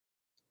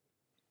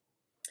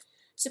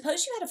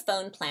Suppose you had a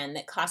phone plan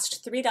that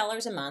cost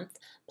 $3 a month,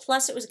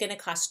 plus it was going to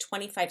cost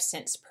 25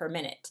 cents per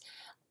minute,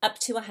 up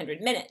to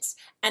 100 minutes.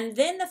 And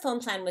then the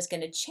phone plan was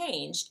going to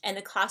change, and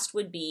the cost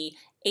would be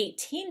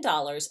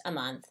 $18 a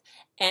month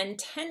and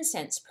 10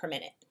 cents per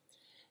minute.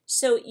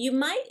 So you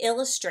might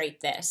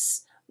illustrate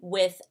this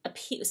with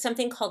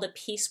something called a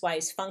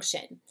piecewise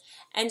function.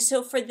 And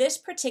so for this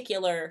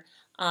particular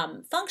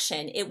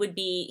function, it would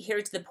be,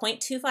 here's the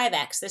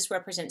 0.25x, this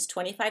represents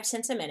 25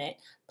 cents a minute,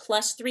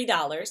 plus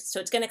 $3,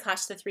 so it's going to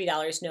cost the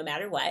 $3 no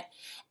matter what,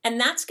 and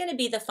that's going to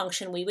be the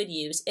function we would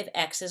use if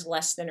x is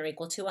less than or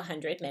equal to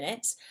 100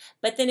 minutes,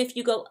 but then if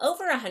you go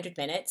over 100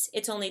 minutes,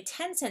 it's only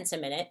 10 cents a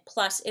minute,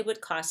 plus it would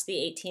cost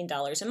the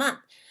 $18 a month.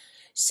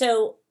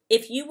 So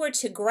if you were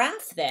to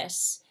graph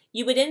this,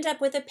 you would end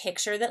up with a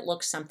picture that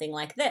looks something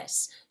like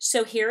this.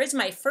 So here is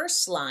my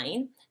first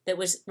line that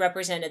was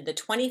represented the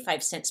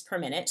 25 cents per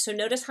minute. So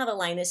notice how the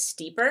line is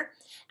steeper.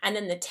 And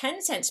then the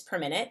 10 cents per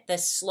minute, the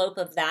slope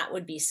of that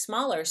would be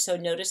smaller. So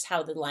notice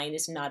how the line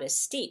is not as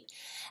steep.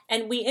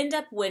 And we end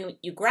up, when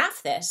you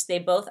graph this, they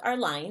both are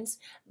lines,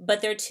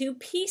 but they're two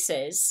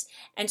pieces.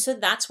 And so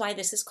that's why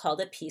this is called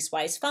a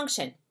piecewise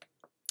function.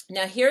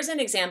 Now here's an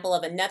example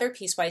of another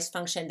piecewise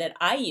function that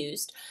I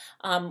used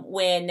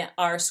when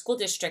our school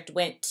district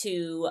went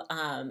to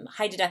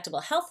high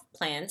deductible health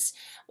plans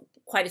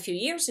quite a few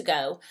years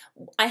ago.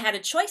 I had a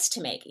choice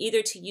to make,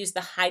 either to use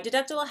the high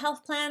deductible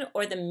health plan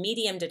or the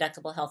medium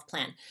deductible health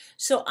plan.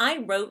 So I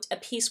wrote a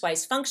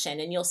piecewise function,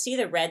 and you'll see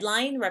the red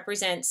line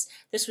represents,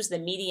 this was the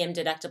medium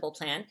deductible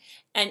plan,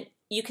 and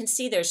you can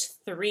see there's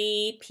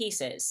 3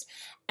 pieces.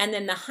 And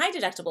then the high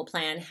deductible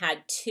plan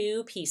had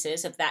 2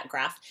 pieces of that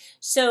graph.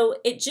 So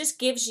it just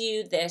gives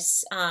you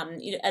this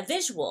a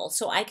visual.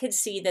 So I could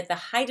see that the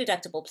high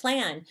deductible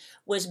plan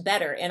was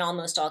better in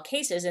almost all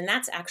cases, and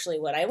that's actually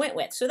what I went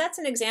with. So that's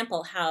an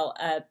example how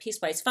a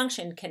piecewise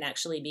function can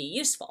actually be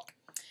useful.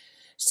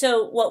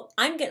 So what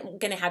I'm going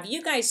to have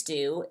you guys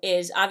do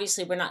is,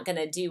 obviously we're not going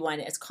to do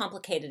one as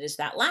complicated as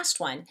that last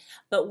one,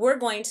 but we're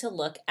going to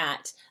look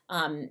at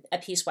a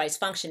piecewise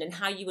function and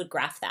how you would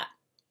graph that.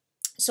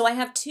 So I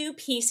have 2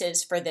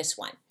 pieces for this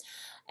one.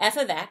 F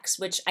of x,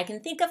 which I can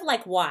think of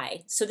like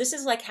y. So this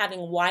is like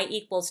having y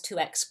equals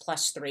 2x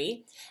plus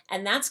 3,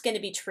 and that's going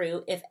to be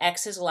true if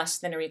x is less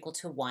than or equal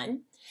to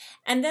 1.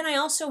 And then I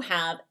also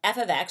have f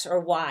of x, or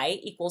y,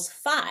 equals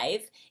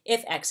 5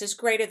 if x is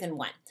greater than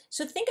 1.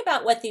 So think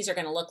about what these are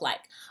going to look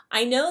like.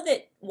 I know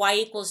that y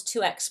equals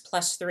 2x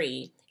plus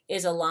 3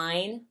 is a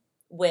line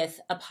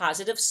with a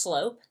positive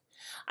slope.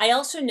 I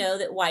also know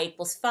that y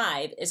equals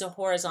 5 is a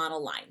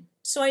horizontal line.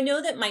 So I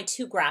know that my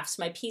 2 graphs,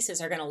 my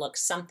pieces, are going to look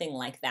something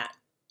like that.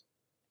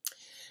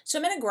 So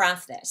I'm going to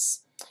graph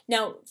this.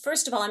 Now,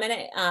 first of all, I'm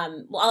going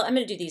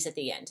to do these at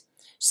the end.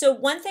 So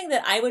one thing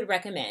that I would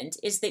recommend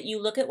is that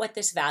you look at what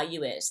this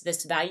value is,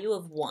 this value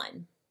of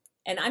 1.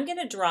 And I'm going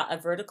to draw a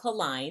vertical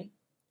line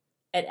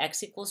at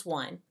x equals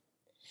 1.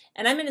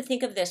 And I'm going to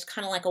think of this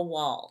kind of like a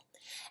wall.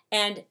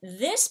 And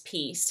this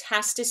piece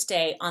has to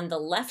stay on the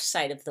left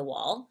side of the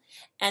wall,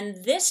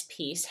 and this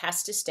piece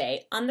has to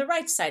stay on the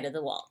right side of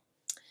the wall.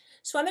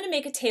 So I'm going to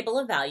make a table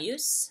of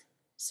values.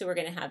 So we're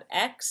going to have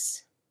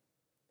x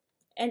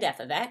and f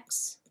of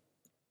x.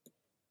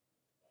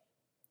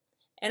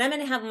 And I'm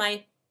going to have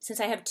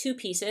since I have 2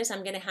 pieces,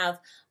 I'm going to have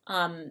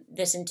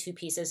this in 2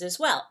 pieces as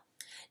well.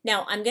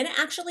 Now I'm going to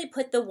actually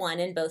put the 1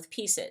 in both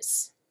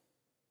pieces.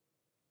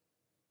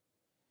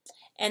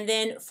 And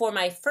then for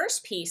my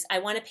first piece, I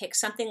want to pick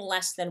something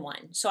less than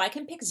 1. So I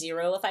can pick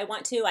 0 if I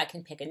want to. I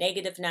can pick a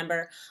negative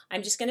number.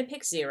 I'm just going to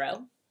pick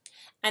 0.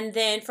 And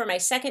then for my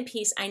second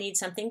piece, I need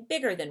something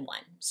bigger than 1.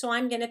 So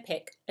I'm going to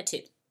pick a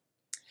 2.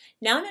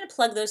 Now I'm going to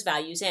plug those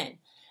values in.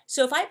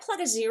 So if I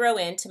plug a 0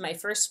 into my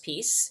first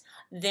piece,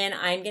 then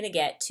I'm going to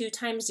get 2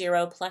 times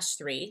 0 plus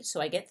 3, so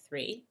I get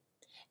 3.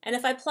 And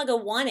if I plug a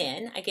 1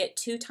 in, I get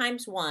 2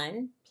 times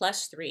 1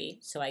 plus 3,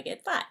 so I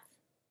get 5.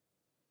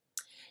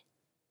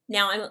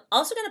 Now I'm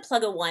also going to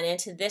plug a 1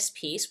 into this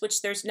piece,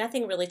 which there's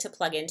nothing really to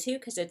plug into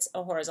because it's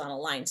a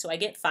horizontal line, so I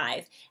get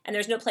 5. And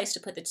there's no place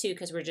to put the 2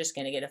 because we're just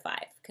going to get a 5,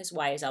 because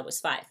y is always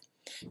 5.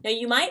 Now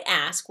you might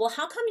ask, well,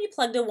 how come you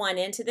plugged a 1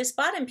 into this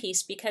bottom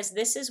piece? Because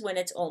this is when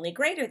it's only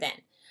greater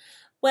than.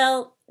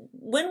 Well,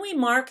 when we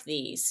mark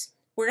these,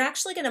 we're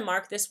actually going to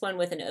mark this one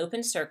with an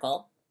open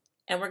circle,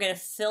 and we're going to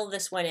fill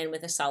this one in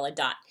with a solid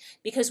dot,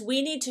 because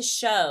we need to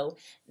show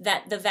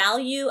that the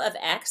value of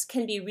x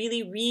can be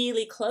really,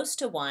 really close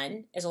to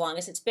 1 as long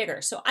as it's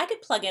bigger. So I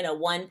could plug in a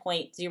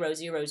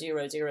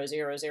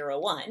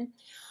 1.00000001,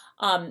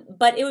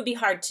 but it would be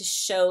hard to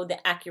show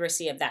the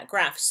accuracy of that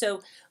graph.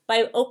 So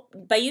by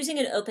using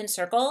an open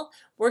circle,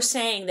 we're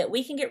saying that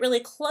we can get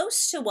really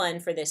close to 1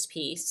 for this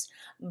piece,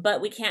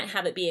 but we can't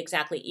have it be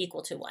exactly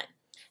equal to 1.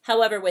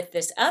 However, with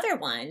this other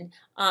one,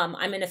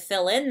 I'm going to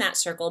fill in that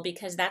circle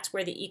because that's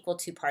where the equal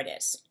to part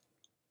is.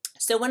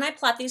 So when I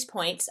plot these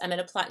points, I'm going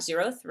to plot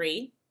 0,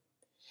 3,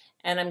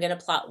 and I'm going to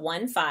plot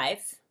 1,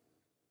 5,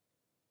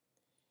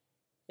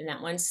 and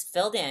that one's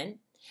filled in.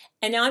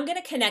 And now I'm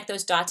going to connect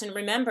those dots, and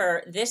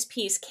remember, this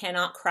piece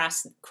cannot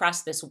cross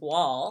this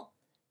wall,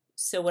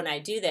 So when I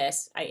do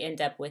this, I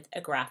end up with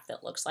a graph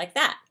that looks like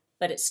that,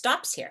 but it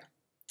stops here.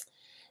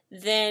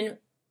 Then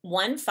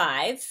 1,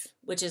 5,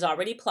 which is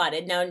already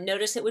plotted. Now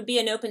notice it would be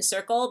an open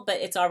circle, but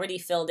it's already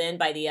filled in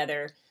by the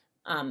other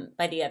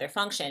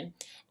function.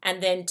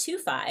 And then 2,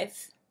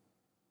 5,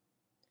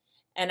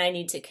 and I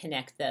need to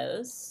connect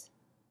those.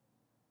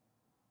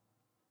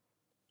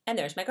 And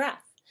there's my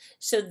graph.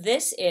 So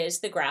this is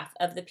the graph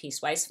of the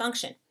piecewise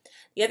function.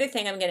 The other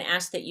thing I'm going to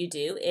ask that you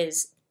do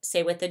is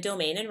say what the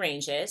domain and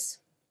range is.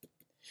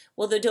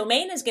 Well, the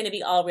domain is going to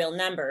be all real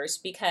numbers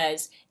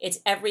because it's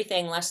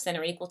everything less than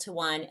or equal to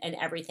 1 and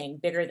everything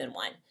bigger than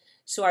 1.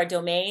 So our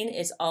domain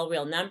is all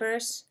real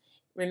numbers.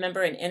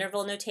 Remember, in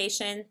interval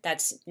notation,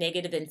 that's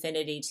negative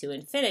infinity to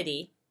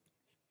infinity.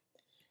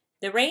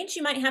 The range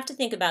you might have to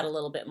think about a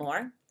little bit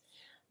more.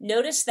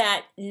 Notice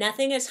that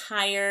nothing is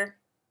higher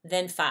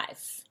than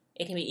 5.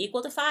 It can be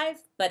equal to 5,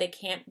 but it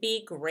can't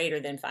be greater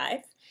than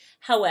 5.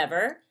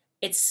 However,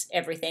 it's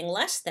everything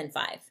less than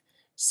 5.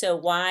 So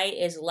y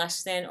is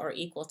less than or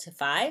equal to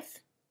 5.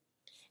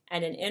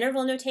 And in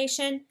interval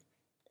notation,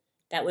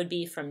 that would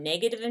be from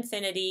negative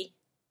infinity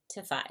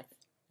to 5.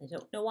 I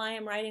don't know why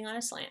I'm writing on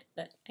a slant,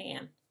 but I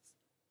am.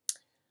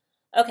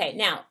 Okay,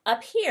 now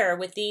up here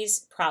with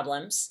these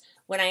problems,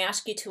 when I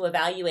ask you to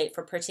evaluate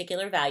for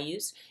particular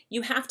values,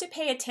 you have to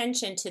pay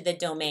attention to the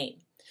domain.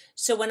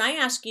 So when I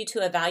ask you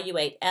to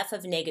evaluate f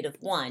of negative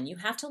 1, you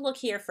have to look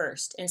here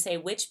first and say,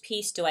 which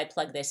piece do I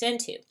plug this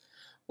into?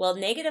 Well,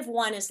 negative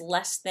 1 is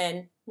less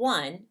than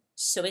 1,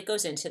 so it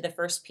goes into the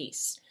first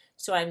piece.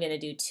 So I'm going to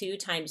do 2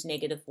 times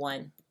negative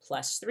 1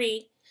 plus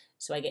 3.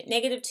 So I get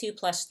negative 2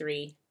 plus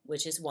 3,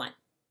 which is 1.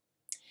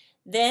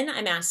 Then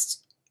I'm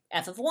asked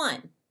f of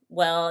 1.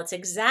 Well, it's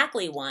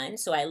exactly 1,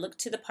 so I look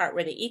to the part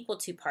where the equal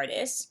to part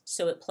is.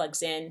 So it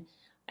plugs in,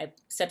 I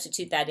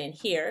substitute that in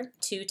here,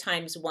 2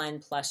 times 1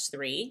 plus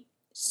 3,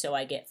 so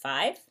I get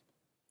 5.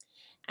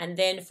 And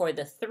then for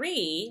the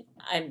 3,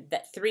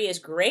 that 3 is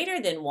greater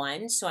than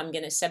 1, so I'm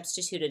going to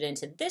substitute it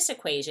into this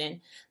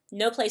equation.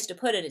 No place to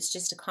put it, it's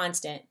just a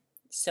constant,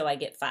 so I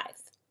get 5.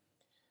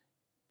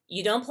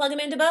 You don't plug them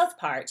into both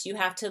parts. You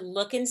have to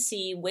look and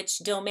see which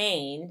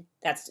domain,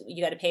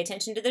 you got to pay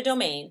attention to the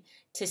domain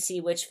to see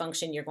which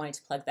function you're going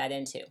to plug that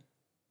into.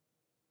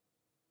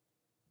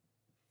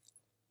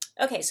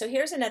 Okay, so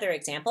here's another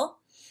example.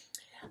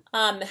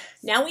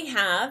 Now we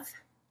have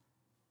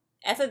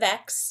f of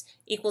x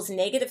equals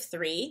negative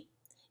 3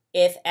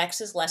 if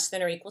x is less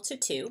than or equal to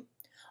 2,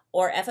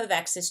 or f of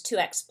x is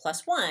 2x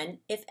plus 1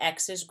 if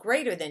x is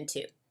greater than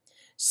 2.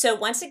 So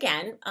once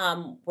again,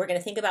 we're going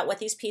to think about what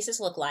these pieces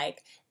look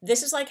like.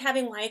 This is like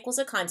having y equals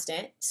a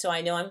constant, so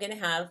I know I'm going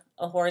to have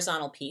a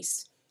horizontal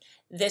piece.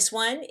 This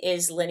one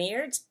is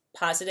linear, it's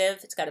positive,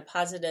 it's got a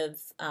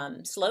positive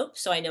slope,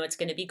 so I know it's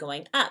going to be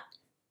going up.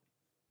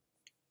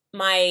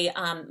 My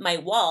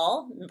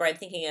wall, remember I'm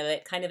thinking of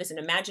it kind of as an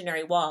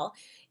imaginary wall,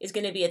 is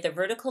going to be at the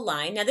vertical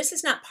line. Now this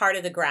is not part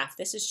of the graph,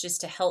 this is just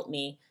to help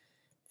me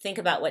think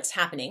about what's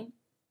happening.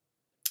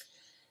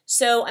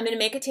 So I'm going to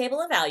make a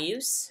table of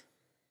values.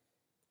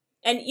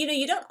 And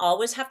you don't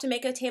always have to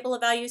make a table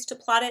of values to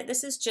plot it.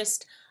 This is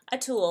just a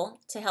tool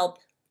to help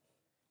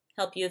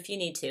you if you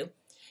need to.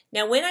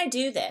 Now when I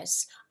do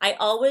this, I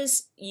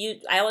always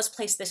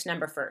place this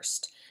number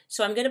first.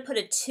 So I'm going to put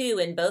a 2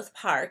 in both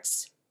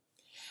parts.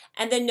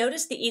 And then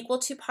notice the equal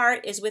to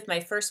part is with my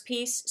first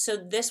piece. So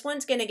this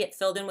one's going to get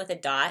filled in with a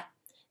dot.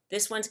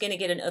 This one's going to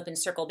get an open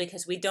circle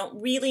because we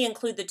don't really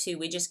include the 2.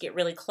 We just get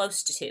really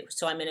close to 2.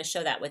 So I'm going to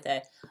show that with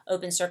an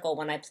open circle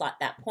when I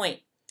plot that point.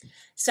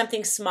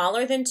 Something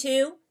smaller than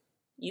 2,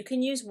 you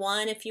can use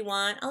 1 if you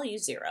want. I'll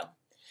use 0.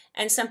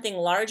 And something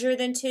larger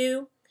than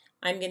 2,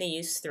 I'm going to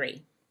use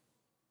 3.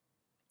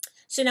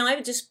 So now I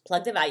would just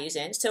plug the values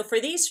in. So for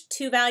these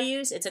 2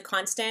 values, it's a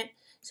constant,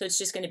 so it's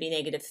just going to be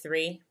negative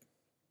 3.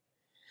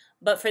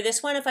 But for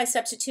this one, if I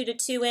substitute a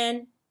 2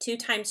 in, 2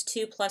 times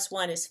 2 plus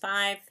 1 is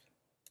 5.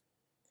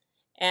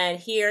 And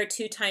here,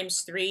 2 times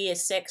 3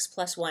 is 6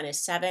 plus 1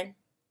 is 7.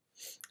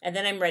 And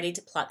then I'm ready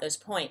to plot those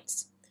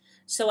points.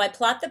 So I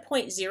plot the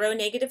point 0,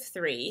 negative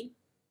 3.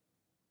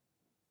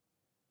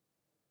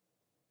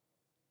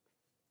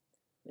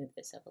 Move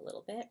this up a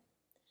little bit.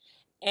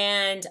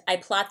 And I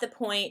plot the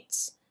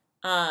point,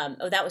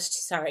 that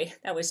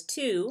was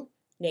 2,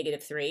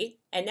 negative 3.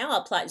 And now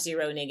I'll plot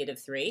 0, negative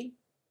 3.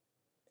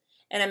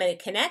 And I'm going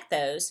to connect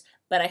those,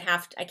 but I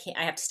have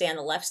to stay on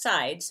the left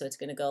side, so it's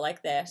going to go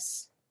like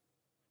this.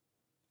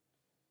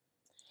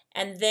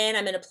 And then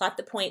I'm going to plot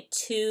the point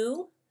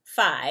 2,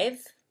 5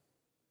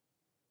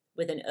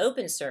 with an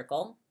open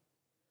circle,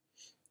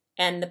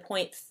 and the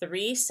point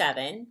 3,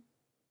 7.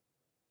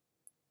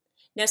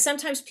 Now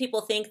sometimes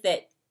people think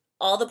that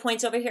all the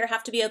points over here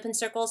have to be open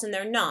circles, and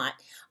they're not.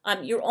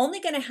 You're only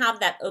going to have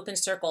that open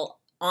circle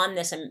on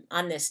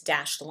this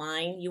dashed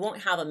line. You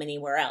won't have them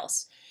anywhere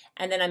else.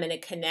 And then I'm going to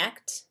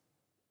connect.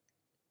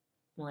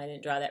 Well, I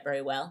didn't draw that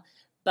very well,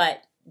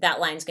 but that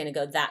line's going to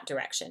go that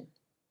direction.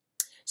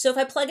 So if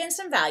I plug in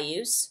some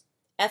values,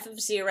 f of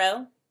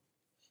 0,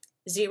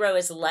 0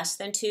 is less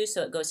than 2,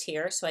 so it goes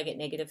here, so I get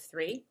negative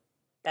 3.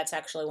 That's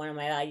actually one of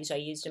my values I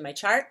used in my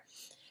chart.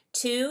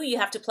 2, you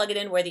have to plug it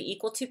in where the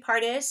equal to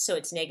part is, so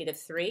it's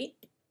 -3.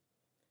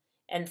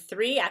 And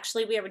 3,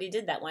 actually we already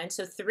did that one,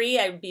 so 3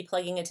 I would be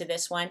plugging into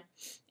this one,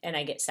 and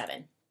I get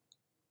 7.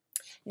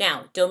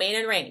 Now, domain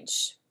and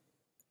range.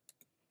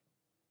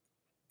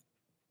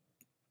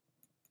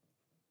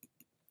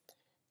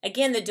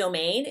 Again, the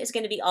domain is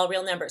going to be all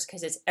real numbers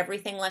because it's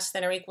everything less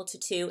than or equal to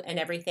 2 and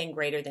everything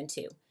greater than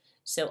 2.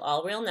 So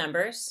all real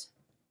numbers,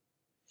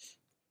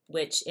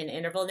 which in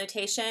interval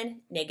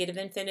notation,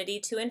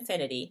 -infinity to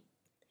infinity.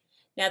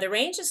 Now the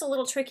range is a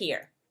little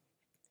trickier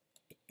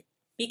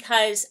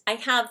because I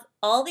have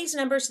all these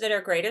numbers that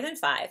are greater than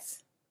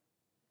 5.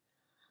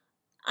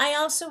 I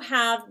also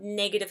have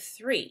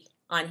 -3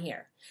 on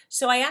here.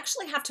 So I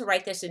actually have to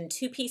write this in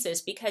 2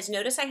 pieces because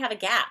notice I have a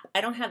gap.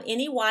 I don't have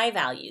any y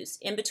values.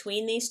 In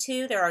between these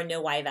two, there are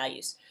no y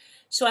values.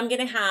 So I'm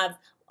going to have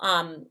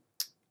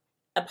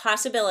a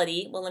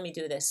possibility. Well, let me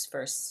do this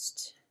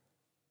first.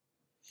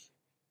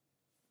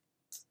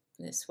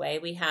 This way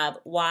we have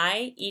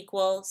y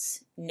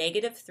equals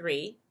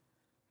 -3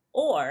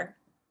 or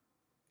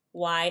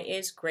y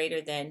is greater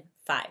than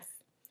 5.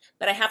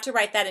 But I have to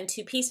write that in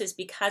 2 pieces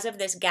because of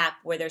this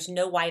gap where there's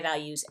no y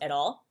values at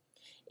all.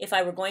 If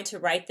I were going to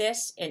write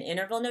this in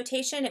interval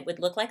notation, it would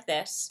look like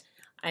this.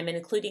 I'm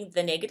including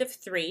the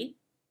 -3,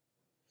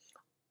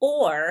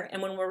 or,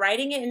 and when we're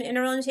writing it in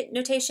interval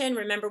notation,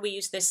 remember we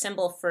use this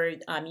symbol for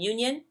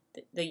union,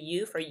 the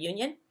U for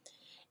union,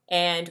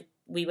 and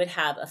we would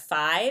have a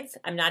 5.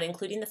 I'm not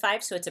including the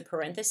 5, so it's a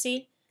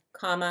parenthesis,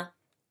 comma,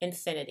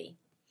 infinity.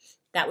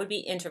 That would be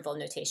interval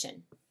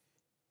notation.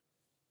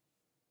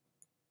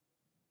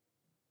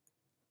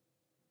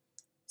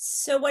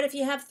 So what if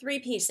you have 3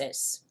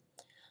 pieces?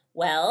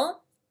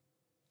 Well,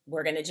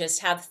 we're going to just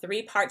have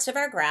 3 parts of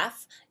our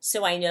graph.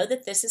 So I know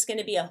that this is going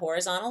to be a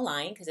horizontal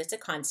line because it's a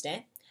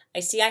constant. I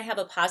see I have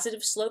a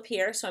positive slope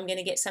here, so I'm going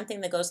to get something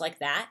that goes like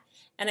that.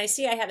 And I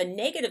see I have a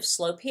negative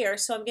slope here,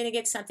 so I'm going to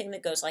get something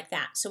that goes like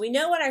that. So we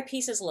know what our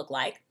pieces look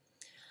like.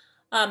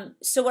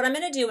 So what I'm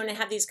going to do when I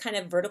have these kind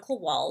of vertical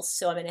walls,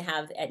 so I'm going to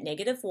have at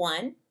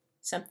 -1,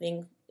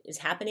 something is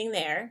happening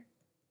there.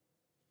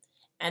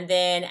 And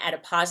then at a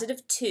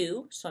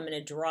 +2, so I'm going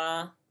to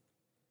draw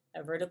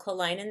a vertical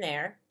line in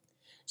there.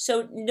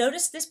 So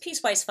notice this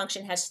piecewise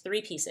function has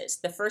 3 pieces.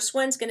 The first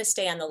one's going to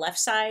stay on the left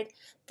side.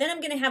 Then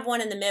I'm going to have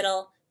one in the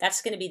middle.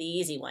 That's going to be the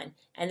easy one.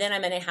 And then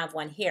I'm going to have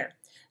one here.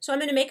 So I'm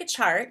going to make a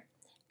chart.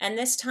 And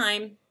this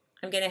time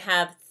I'm going to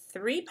have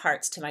 3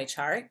 parts to my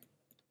chart.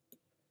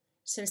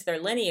 Since they're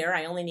linear,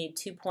 I only need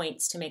 2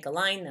 points to make a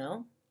line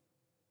though.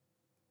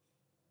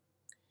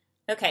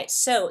 Okay,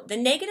 so the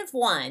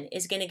 -1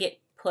 is going to get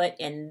put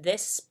in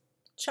this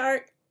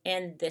chart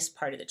and this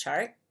part of the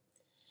chart.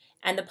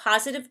 And the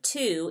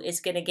 +2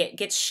 is going to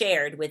get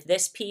shared with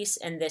this piece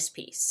and this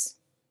piece.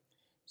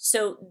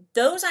 So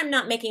those I'm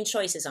not making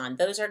choices on.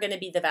 Those are going to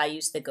be the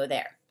values that go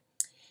there.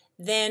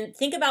 Then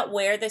think about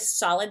where the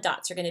solid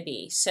dots are going to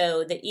be.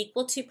 So the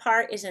equal to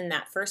part is in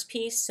that first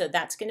piece, so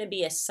that's going to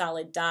be a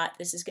solid dot.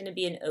 This is going to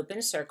be an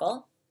open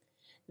circle.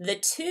 The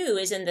 2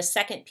 is in the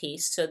second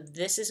piece, so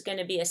this is going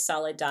to be a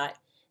solid dot.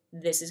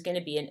 This is going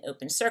to be an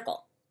open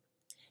circle.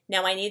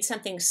 Now I need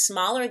something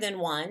smaller than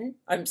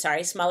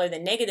smaller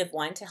than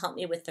 -1 to help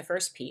me with the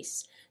first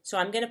piece. So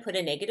I'm going to put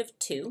a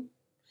 -2.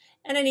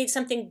 And I need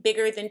something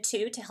bigger than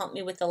 2 to help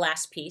me with the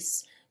last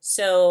piece.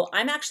 So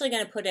I'm actually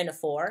going to put in a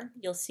 4.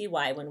 You'll see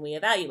why when we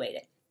evaluate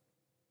it.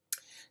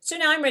 So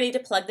now I'm ready to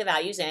plug the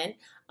values in.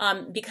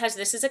 Because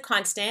this is a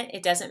constant,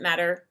 it doesn't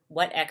matter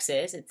what x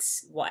is.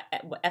 It's what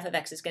f of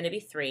x is going to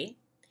be 3.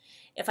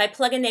 If I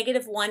plug a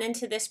 -1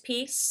 into this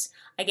piece,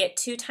 I get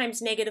 2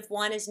 times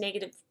 -1 is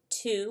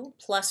 -2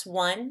 plus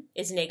 1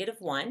 is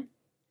 -1.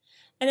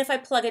 And if I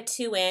plug a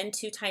 2 in,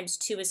 2 times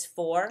 2 is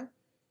 4,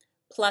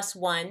 plus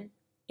 1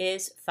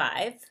 is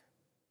 5.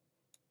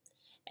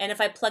 And if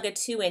I plug a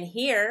 2 in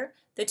here,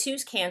 the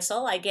 2's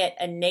cancel. I get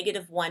a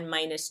 -1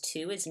 minus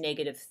 2 is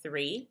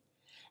 -3.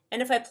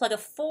 And if I plug a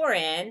 4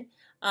 in,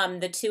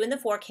 the 2 and the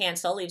 4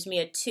 cancel, leaves me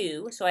a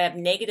 2. So I have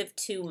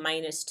 -2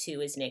 minus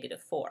 2 is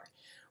 -4,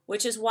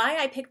 which is why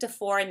I picked a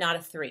 4 and not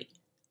a 3.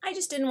 I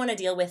just didn't want to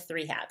deal with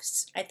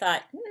 3/2. I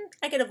thought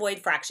I could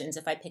avoid fractions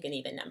if I pick an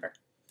even number.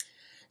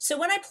 So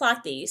when I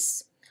plot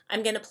these,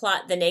 I'm going to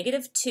plot the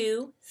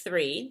 -2,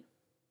 3,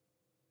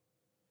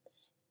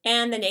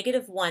 and the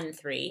 -1,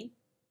 3.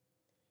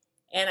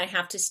 And I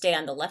have to stay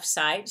on the left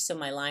side, so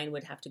my line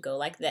would have to go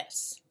like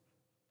this.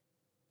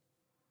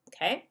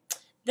 Okay?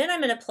 Then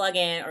I'm going to plug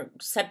in, or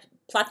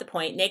plot the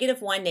point,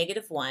 -1,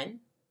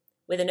 -1,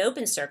 with an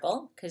open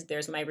circle, because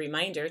there's my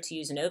reminder to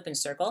use an open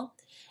circle,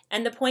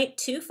 and the point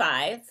 2,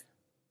 5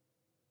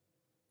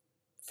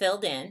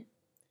 filled in,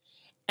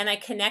 and I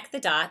connect the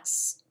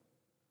dots,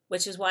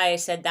 which is why I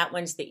said that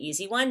one's the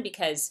easy one,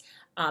 because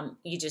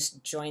you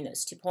just join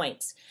those 2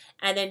 points.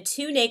 And then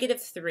 2,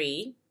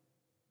 -3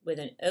 with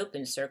an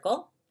open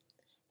circle,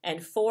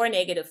 and 4,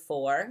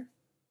 -4,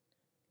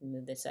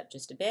 move this up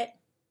just a bit,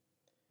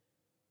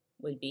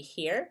 would be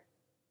here.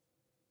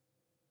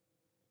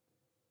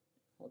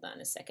 Hold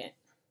on a second.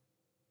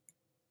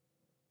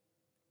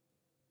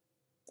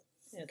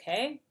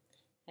 Okay,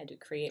 had to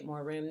create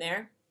more room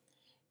there.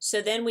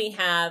 So then we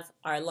have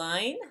our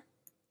line.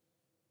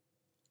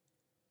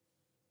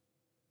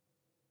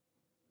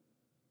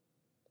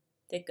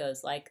 That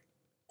goes like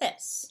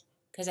this,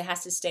 because it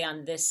has to stay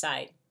on this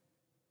side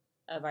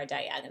of our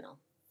diagonal.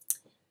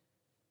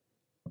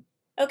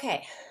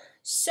 Okay,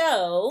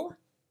 so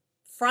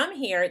from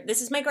here,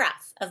 this is my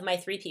graph of my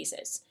 3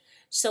 pieces.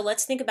 So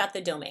let's think about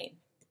the domain.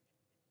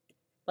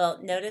 Well,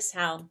 notice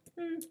how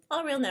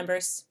all real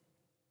numbers.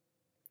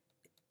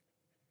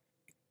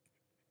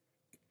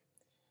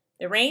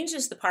 The range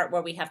is the part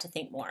where we have to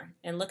think more.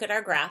 And look at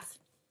our graph.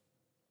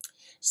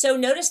 So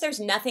notice there's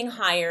nothing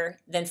higher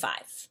than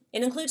 5.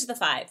 It includes the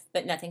 5,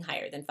 but nothing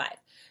higher than 5.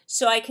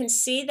 So I can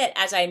see that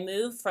as I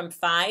move from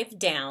 5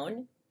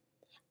 down,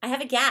 I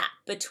have a gap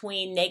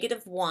between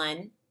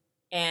 -1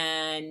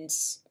 and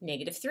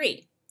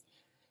 -3.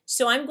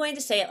 So I'm going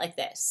to say it like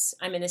this.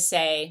 I'm going to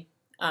say,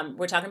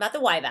 we're talking about the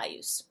y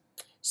values.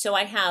 So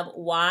I have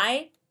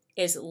y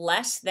is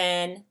less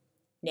than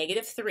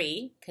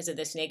 -3 because of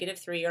this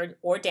 -3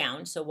 or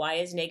down. So y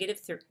is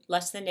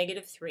less than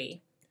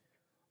 -3.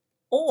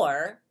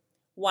 Or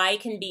y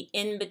can be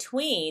in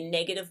between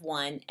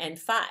 -1 and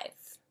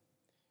 5.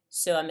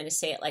 So I'm going to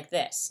say it like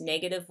this.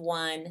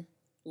 -1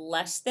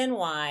 less than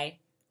y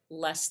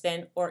less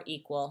than or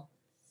equal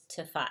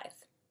to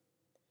 5.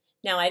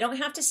 Now I don't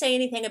have to say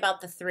anything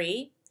about the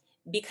 3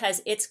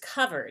 because it's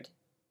covered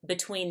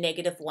between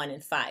 -1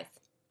 and 5.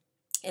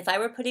 If I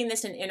were putting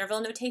this in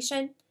interval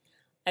notation,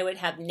 I would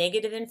have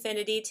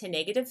 -infinity to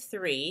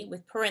 -3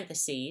 with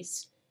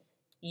parentheses,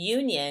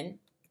 union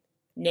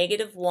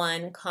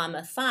 -1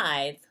 comma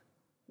 5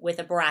 with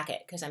a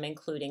bracket because I'm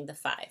including the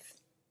 5.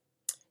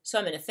 So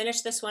I'm going to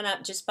finish this one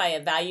up just by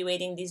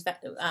evaluating these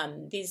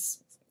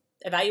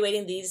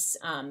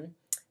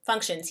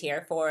functions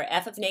here. For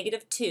f of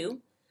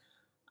 -2,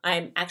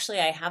 I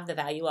have the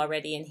value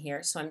already in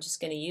here, so I'm just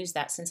going to use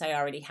that since I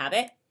already have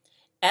it.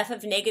 F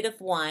of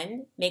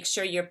 -1, make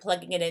sure you're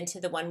plugging it into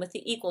the one with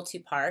the equal to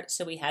part,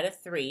 so we had a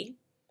 3.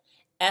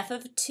 F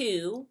of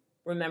 2,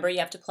 remember you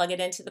have to plug it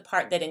into the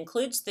part that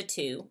includes the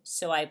 2,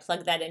 so I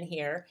plug that in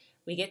here,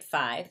 we get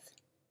 5.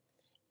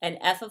 And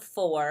f of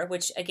 4,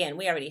 which again,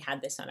 we already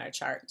had this on our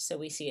chart, so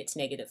we see it's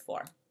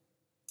 -4.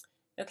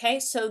 Okay,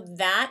 so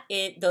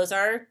those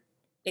are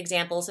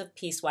examples of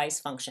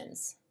piecewise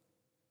functions.